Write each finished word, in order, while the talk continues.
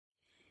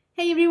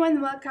Hey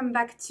everyone, welcome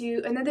back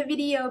to another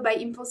video by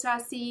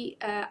ImpulseRC.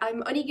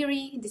 I'm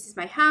Onigiri, this is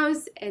my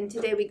house, and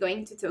today we're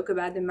going to talk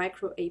about the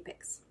micro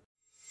apex.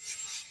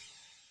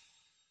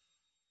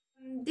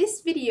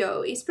 This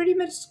video is pretty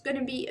much going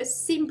to be a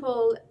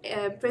simple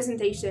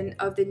presentation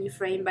of the new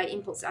frame by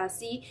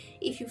ImpulseRC.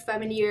 If you're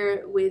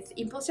familiar with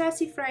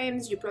ImpulseRC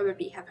frames, you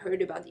probably have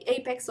heard about the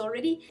Apex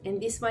already, and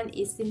this one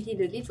is simply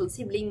the little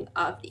sibling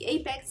of the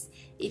Apex.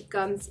 It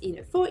comes in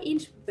a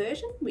 4-inch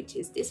version, which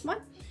is this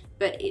one,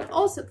 but it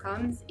also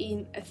comes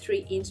in a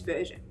 3-inch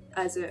version.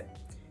 As a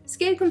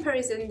scale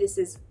comparison, this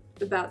is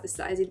about the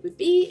size it would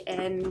be,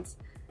 and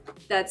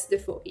that's the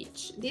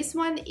 4-inch. This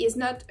one is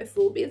not a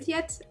full build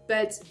yet,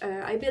 but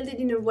I built it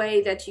in a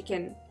way that you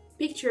can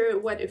picture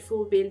what a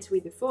full build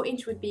with a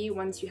 4-inch would be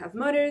once you have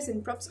motors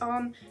and props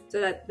on, so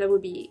that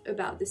would be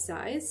about the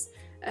size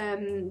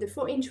the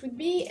 4-inch would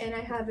be. And I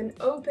have an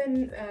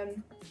open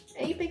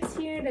apex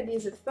here that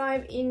is a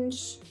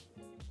 5-inch,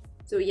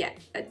 so yeah,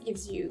 that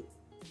gives you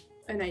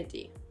an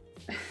idea.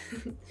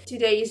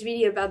 Today is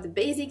really about the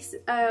basics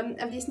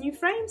of this new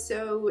frame,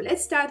 so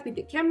let's start with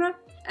the camera.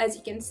 As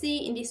you can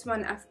see, in this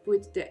one I've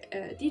put the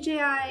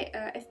DJI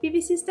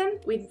FPV system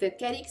with the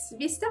Calyx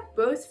Vista.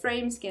 Both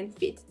frames can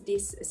fit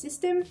this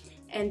system,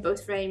 and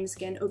both frames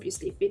can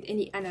obviously fit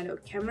any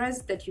analog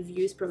cameras that you've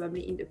used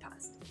probably in the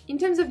past. In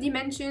terms of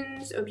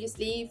dimensions,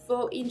 obviously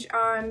 4-inch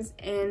arms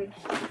and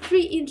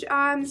 3-inch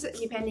arms,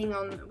 depending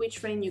on which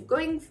frame you're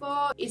going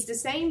for. It's the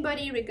same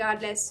body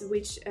regardless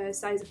which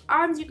size of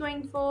arms you're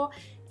going for,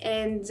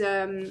 and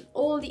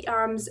all the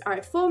arms are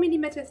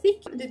 4mm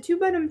thick. The two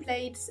bottom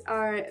plates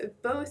are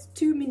both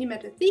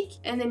 2mm thick,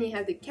 and then you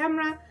have the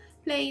camera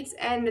plates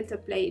and the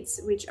top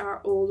plates, which are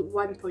all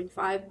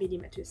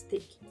 1.5mm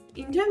thick.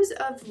 In terms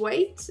of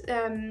weight,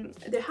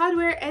 the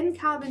hardware and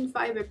carbon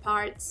fiber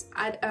parts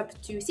add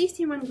up to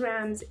 61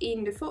 grams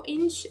in the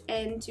 4-inch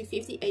and to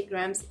 58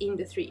 grams in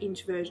the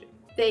 3-inch version.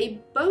 They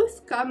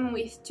both come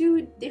with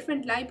two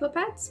different LiPo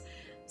pads.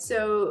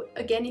 So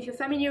again, if you're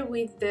familiar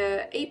with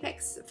the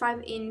Apex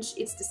 5-inch,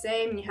 it's the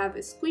same. You have a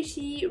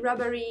squishy,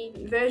 rubbery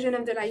version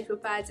of the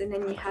LiPo pads, and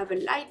then you have a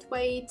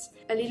lightweight,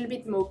 a little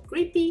bit more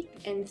grippy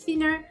and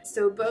thinner.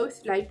 So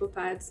both LiPo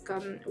pads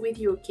come with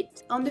your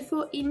kit. On the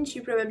 4-inch,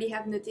 you probably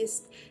have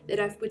noticed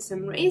that I've put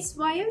some race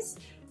wires.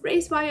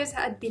 Race wires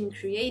had been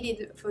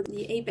created for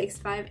the Apex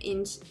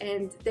 5-inch,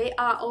 and they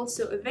are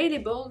also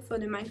available for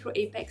the Micro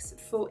Apex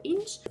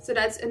 4-inch. So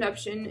that's an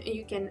option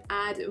you can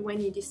add when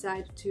you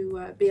decide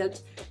to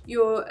build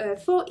your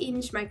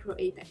 4-inch Micro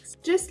Apex.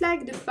 Just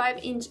like the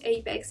 5-inch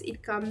Apex,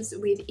 it comes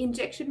with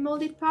injection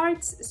molded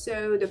parts,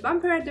 so the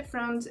bumper at the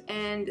front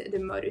and the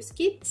motor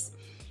skids.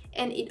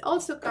 And it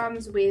also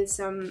comes with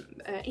some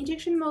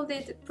injection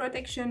molded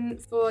protection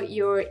for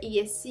your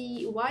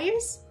ESC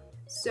wires.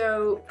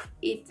 So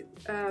it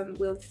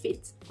will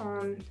fit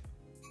on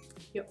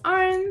your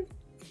arm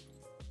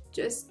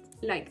just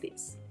like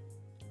this,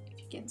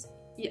 if you can see.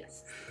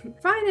 Yes.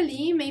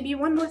 Finally, maybe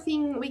one more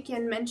thing we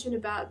can mention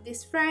about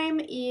this frame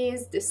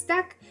is the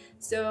stack.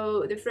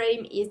 So the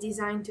frame is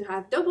designed to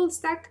have double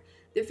stack.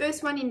 The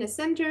first one in the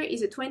center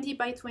is a 20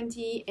 by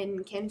 20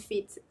 and can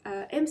fit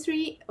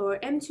M3 or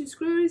M2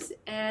 screws,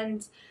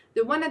 and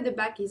the one at the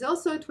back is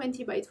also a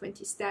 20 by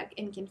 20 stack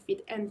and can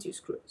fit M2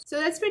 screws. So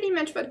that's pretty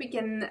much what we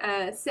can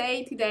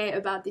say today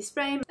about this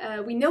frame.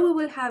 We know we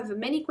will have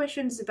many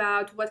questions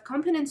about what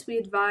components we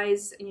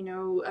advise,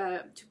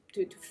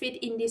 to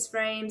fit in these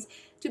frames.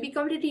 To be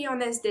completely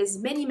honest, there's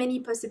many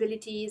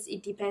possibilities.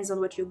 It depends on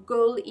what your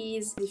goal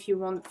is. If you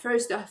want,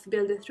 first off,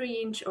 build a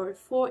 3-inch or a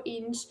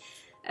 4-inch.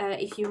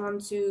 If you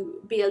want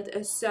to build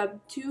a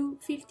sub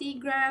 250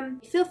 gram,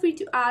 feel free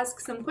to ask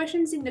some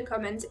questions in the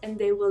comments, and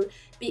they will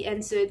be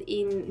answered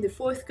in the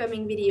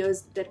forthcoming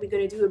videos that we're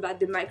going to do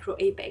about the Micro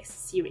Apex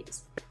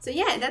series. So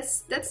yeah,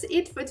 that's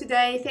it for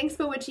today. Thanks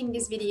for watching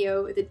this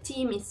video. The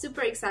team is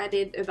super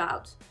excited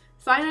about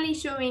finally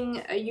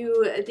showing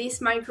you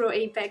this Micro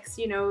Apex.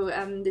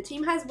 The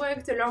team has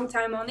worked a long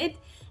time on it,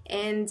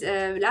 and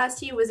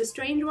last year was a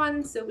strange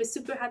one, so we're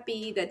super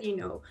happy that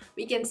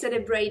we can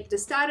celebrate the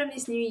start of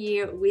this new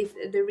year with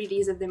the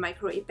release of the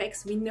Micro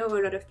Apex. We know a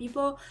lot of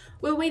people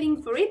were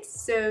waiting for it,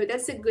 so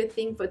that's a good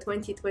thing for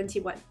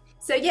 2021.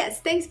 So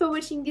yes, thanks for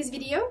watching this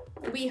video.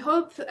 We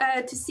hope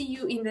to see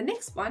you in the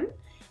next one,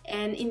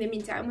 and in the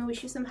meantime we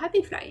wish you some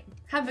happy flying.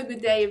 Have a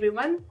good day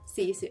everyone,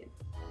 see you soon.